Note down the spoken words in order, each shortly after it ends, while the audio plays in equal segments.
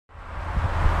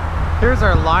Here's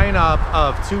our lineup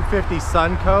of 250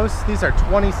 Suncoast. These are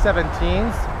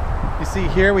 2017s. You see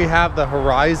here we have the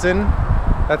Horizon.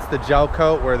 That's the gel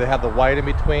coat where they have the white in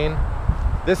between.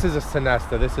 This is a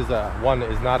Sinesta. This is one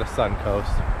that is not a Suncoast.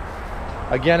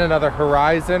 Again, another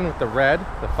Horizon with the red,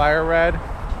 the fire red.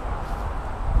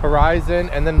 Horizon,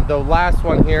 and then the last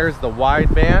one here is the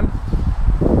wide band.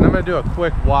 And I'm going to do a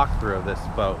quick walkthrough of this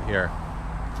boat here.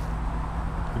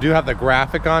 We do have the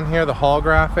graphic on here, the hull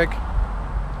graphic.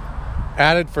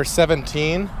 Added for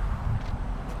 17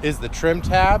 is the trim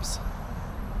tabs.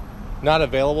 Not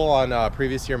available on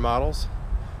previous year models.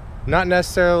 Not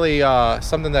necessarily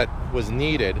something that was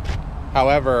needed.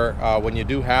 However, when you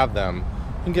do have them,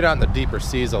 you can get out in the deeper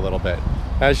seas a little bit.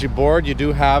 As you board, you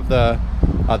do have the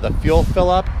fuel fill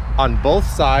up on both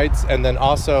sides, and then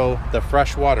also the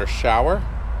freshwater shower.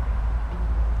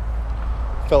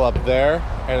 Fill up there,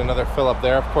 and another fill up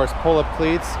there. Of course, pull-up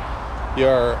cleats,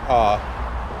 your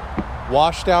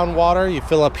wash down water, you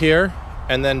fill up here,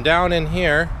 and then down in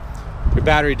here, your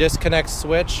battery disconnect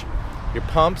switch, your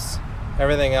pumps,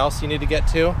 everything else you need to get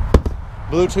to.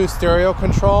 Bluetooth stereo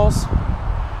controls.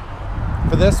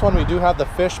 For this one, we do have the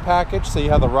fish package, so you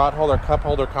have the rod holder, cup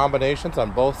holder combinations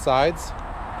on both sides.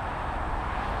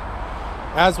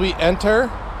 As we enter,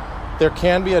 there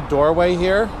can be a doorway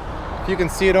here. If you can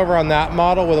see it over on that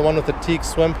model with the one with the teak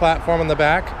swim platform on the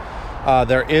back,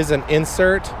 there is an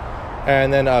insert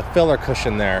and then a filler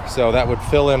cushion there. So that would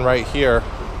fill in right here,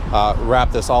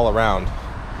 wrap this all around.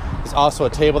 There's also a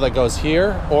table that goes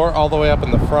here or all the way up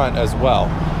in the front as well.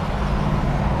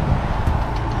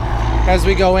 As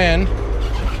we go in,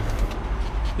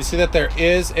 you see that there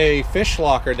is a fish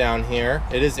locker down here.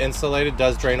 It is insulated,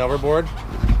 does drain overboard.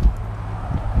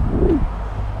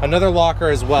 Another locker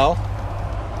as well.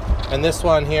 And this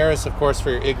one here is, of course, for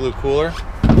your igloo cooler.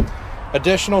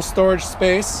 Additional storage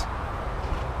space.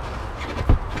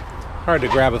 Hard to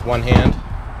grab with one hand.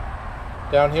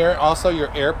 Down here, also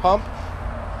your air pump.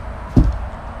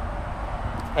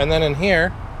 And then in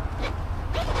here,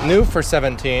 new for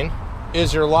 17,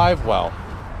 is your live well.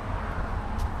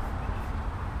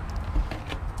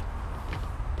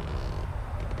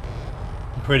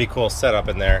 Pretty cool setup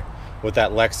in there with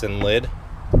that Lexan lid.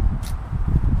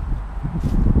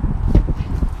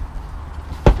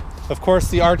 Of course,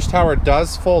 the arch tower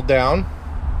does fold down.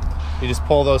 You just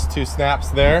pull those two snaps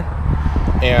there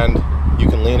and you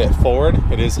can lean it forward.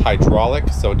 It is hydraulic,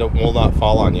 so it will not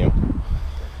fall on you.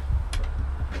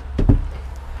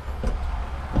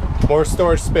 More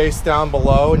storage space down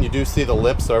below, and you do see the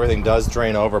lip, so everything does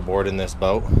drain overboard in this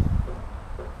boat.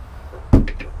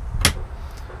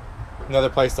 Another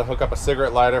place to hook up a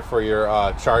cigarette lighter for your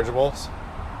chargeables.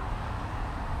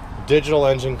 Digital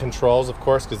engine controls, of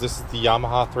course, because this is the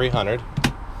Yamaha 300.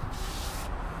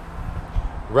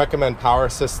 Recommend power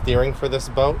assist steering for this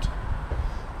boat.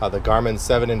 The Garmin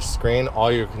 7-inch screen,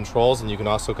 all your controls, and you can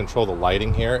also control the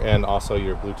lighting here and also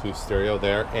your Bluetooth stereo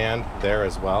there and there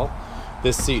as well.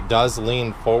 This seat does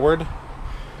lean forward.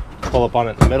 Pull up on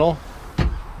it in the middle.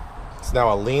 It's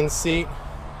now a lean seat.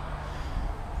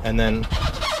 And then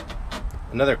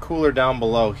another cooler down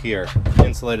below here.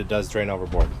 Insulated, does drain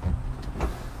overboard.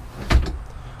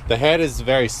 The head is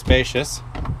very spacious.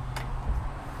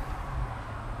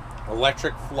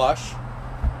 Electric flush,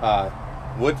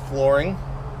 wood flooring,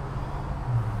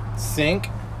 sink,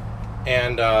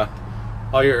 and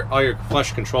all your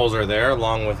flush controls are there,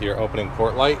 along with your opening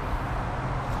port light.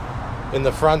 In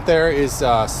the front there is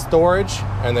storage,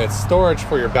 and it's storage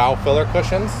for your bow filler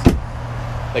cushions.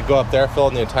 They go up there, fill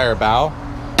in the entire bow.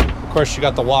 Of course, you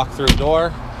got the walk-through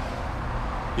door.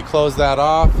 You close that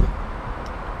off.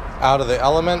 Out of the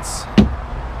elements.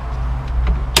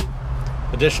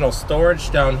 Additional storage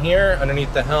down here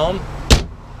underneath the helm.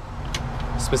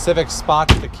 Specific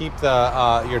spots to keep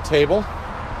the your table.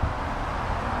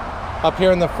 Up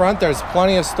here in the front, there's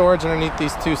plenty of storage underneath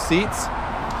these two seats.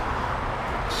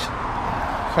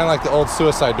 Kind of like the old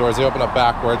suicide doors, they open up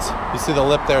backwards. You see the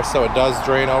lip there, so it does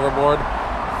drain overboard.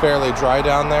 Fairly dry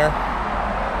down there.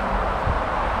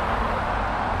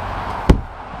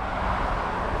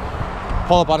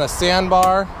 Pull up on a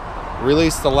sandbar,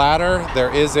 release the ladder.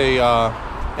 There is a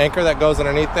anchor that goes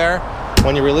underneath there.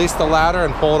 When you release the ladder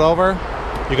and pull it over,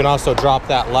 you can also drop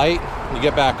that light. You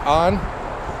get back on.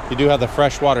 You do have the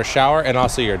freshwater shower and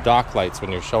also your dock lights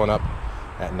when you're showing up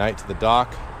at night to the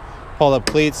dock. Pull up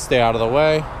cleats, stay out of the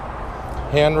way.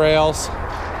 Handrails.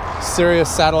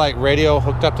 Sirius satellite radio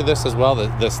hooked up to this as well.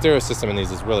 The stereo system in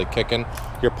these is really kicking.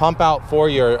 Your pump out for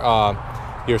your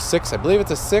six, I believe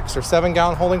it's a 6 or 7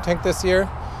 gallon holding tank this year,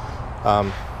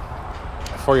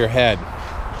 for your head.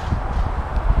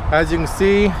 As you can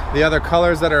see, the other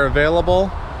colors that are available,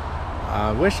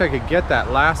 I wish I could get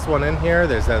that last one in here.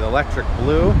 There's that electric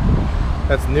blue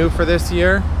that's new for this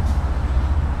year.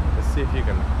 Let's see if you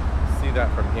can see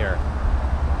that from here.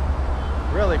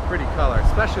 Really pretty color,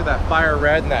 especially that fire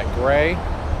red and that gray.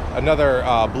 Another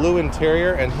blue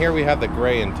interior, and here we have the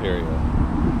gray interior.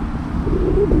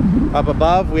 Up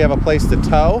above, we have a place to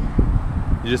tow.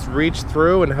 You just reach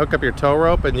through and hook up your tow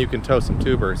rope, and you can tow some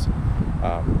tubers.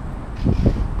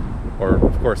 Or,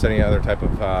 of course, any other type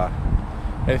of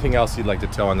anything else you'd like to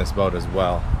tow on this boat as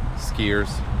well. Skiers.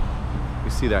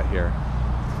 You see that here.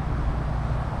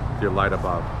 Your light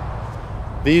above.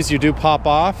 These you do pop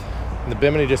off, and the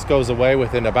bimini just goes away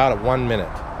within about 1 minute.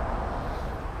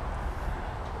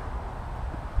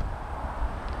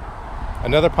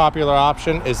 Another popular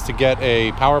option is to get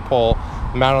a power pole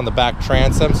mount on the back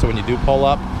transom, so when you do pull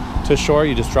up to shore,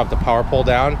 you just drop the power pole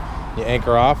down, you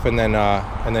anchor off, and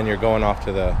then you're going off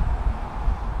to the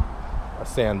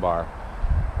sandbar.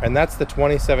 And that's the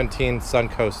 2017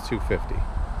 Suncoast 250.